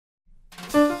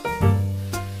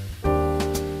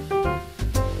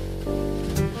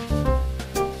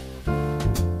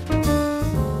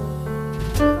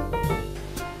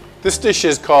This dish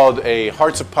is called a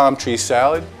Hearts of Palm Tree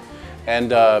salad,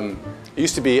 and it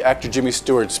used to be actor Jimmy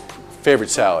Stewart's favorite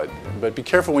salad. But be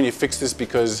careful when you fix this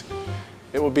because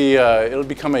it'll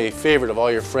become a favorite of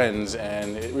all your friends,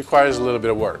 and it requires a little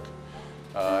bit of work.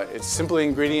 It's simple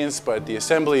ingredients, but the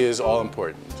assembly is all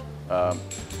important.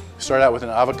 Start out with an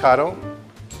avocado,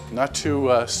 not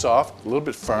too soft, a little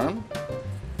bit firm.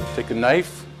 Take a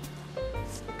knife,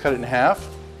 cut it in half.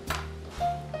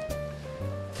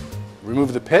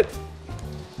 Remove the pit,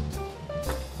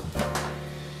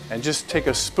 and just take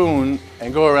a spoon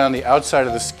and go around the outside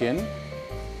of the skin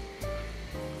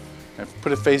and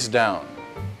put it face down.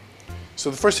 So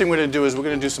the first thing we're going to do is we're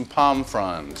going to do some palm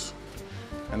fronds.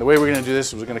 And the way we're going to do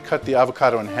this is we're going to cut the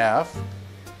avocado in half,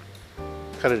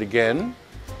 cut it again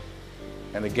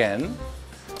and again,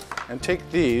 and take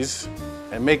these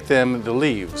and make them the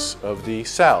leaves of the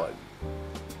salad.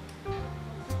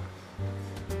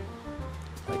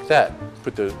 Like that.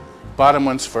 Put the bottom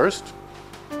ones first.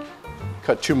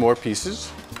 Cut 2 more pieces.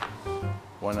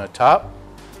 One on top.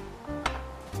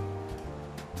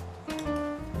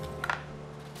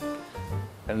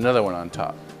 And another one on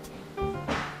top.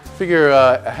 Figure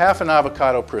a half an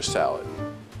avocado per salad.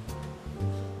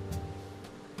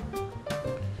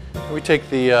 We take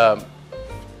the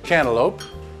cantaloupe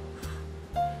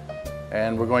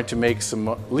and we're going to make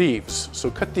some leaves. So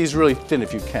cut these really thin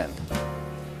if you can.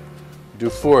 Do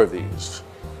 4 of these.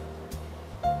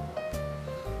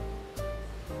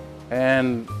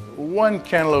 And 1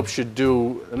 cantaloupe should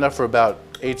do enough for about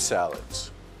 8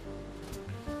 salads.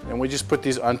 And we just put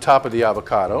these on top of the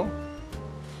avocado,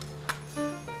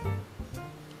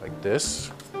 like this.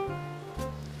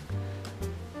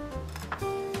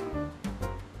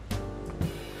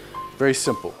 Very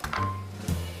simple.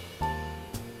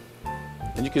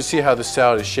 And you can see how the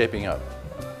salad is shaping up.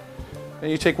 Then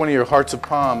you take one of your hearts of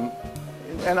palm,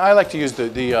 and I like to use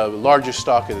the larger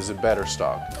stalk. It is a better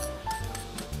stalk.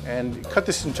 And cut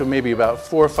this into maybe about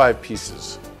 4 or 5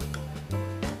 pieces.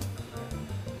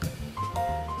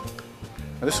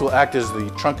 And this will act as the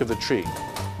trunk of the tree.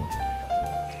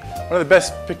 One of the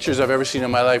best pictures I've ever seen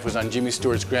in my life was on Jimmy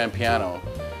Stewart's grand piano.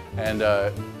 And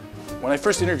when I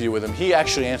first interviewed with him, he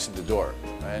actually answered the door.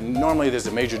 And normally there's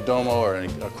a major domo or a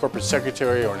corporate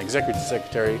secretary or an executive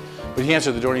secretary, but he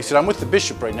answered the door and he said, "I'm with the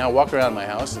bishop right now, walk around my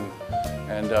house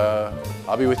and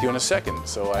I'll be with you in a second."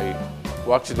 So I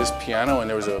walked to this piano and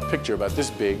there was a picture about this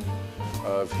big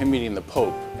of him meeting the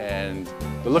Pope, and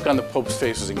the look on the Pope's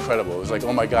face was incredible. It was like,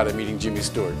 oh my God, I'm meeting Jimmy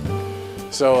Stewart.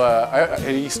 So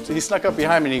he snuck up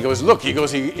behind me and he goes, "Look," he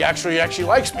goes, he actually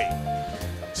likes me.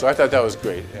 So I thought that was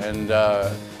great. And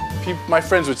my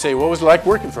friends would say, "What was it like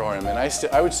working for him?" And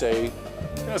I would say,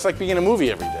 you know, it's like being in a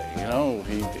movie every day. You know,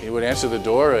 he would answer the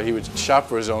door, he would shop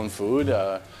for his own food.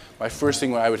 My first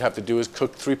thing I would have to do is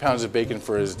cook 3 pounds of bacon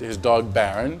for his dog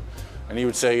Baron. And he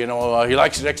would say, you know, he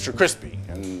likes it extra crispy.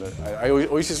 And I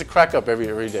always used to crack up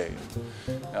every day.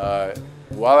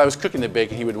 While I was cooking the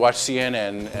bacon, he would watch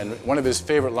CNN, and one of his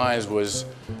favorite lines was,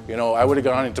 you know, "I would have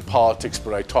gone into politics,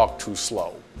 but I talk too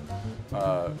slow."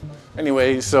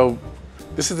 Anyway, so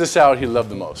this is the salad he loved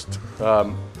the most.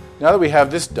 Now that we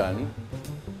have this done,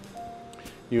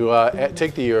 you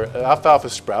take your alfalfa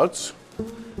sprouts,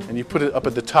 and you put it up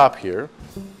at the top here.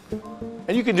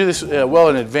 And you can do this well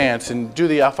in advance and do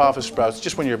the alfalfa sprouts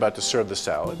just when you're about to serve the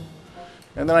salad.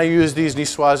 And then I use these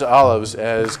Niçoise olives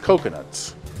as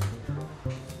coconuts.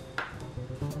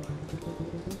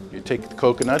 You take the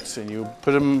coconuts and you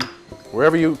put them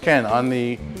wherever you can on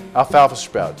the alfalfa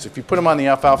sprouts. If you put them on the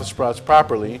alfalfa sprouts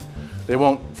properly, they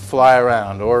won't fly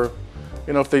around. Or,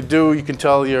 you know, if they do, you can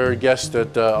tell your guests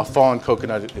that a fallen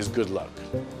coconut is good luck.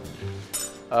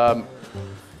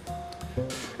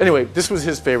 Anyway, this was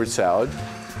his favorite salad,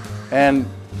 and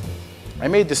I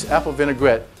made this apple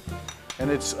vinaigrette, and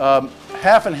it's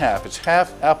half and half. It's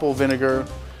half apple vinegar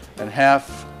and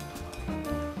half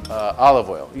olive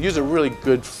oil. Use a really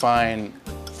good, fine,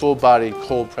 full-bodied,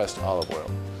 cold-pressed olive oil,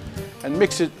 and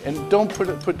mix it. And don't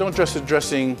dress the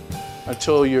dressing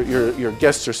until your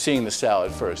guests are seeing the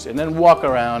salad first, and then walk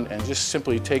around and just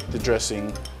simply take the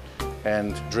dressing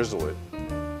and drizzle it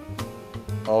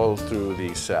all through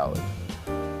the salad.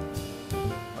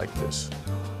 Like this.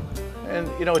 And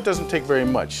you know, it doesn't take very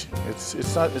much.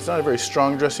 It's not a very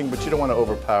strong dressing, but you don't want to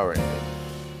overpower anything.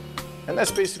 And that's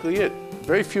basically it.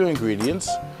 Very few ingredients.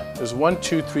 There's 1,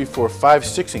 2, 3, 4, 5,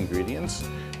 6 ingredients,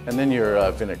 and then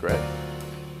your vinaigrette.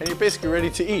 And you're basically ready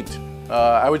to eat.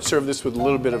 I would serve this with a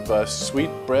little bit of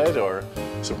sweet bread, or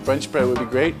some French bread would be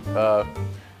great.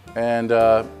 And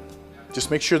just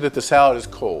make sure that the salad is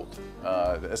cold.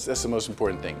 That's the most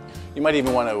important thing. You might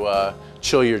even want to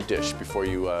chill your dish before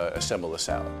you assemble the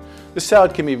salad. This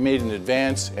salad can be made in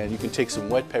advance, and you can take some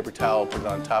wet paper towel, put it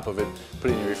on top of it,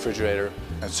 put it in your refrigerator,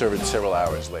 and serve it several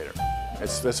hours later.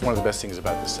 That's one of the best things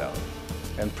about this salad.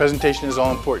 And presentation is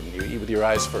all important. You eat with your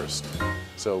eyes first.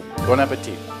 So, bon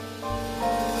appetit.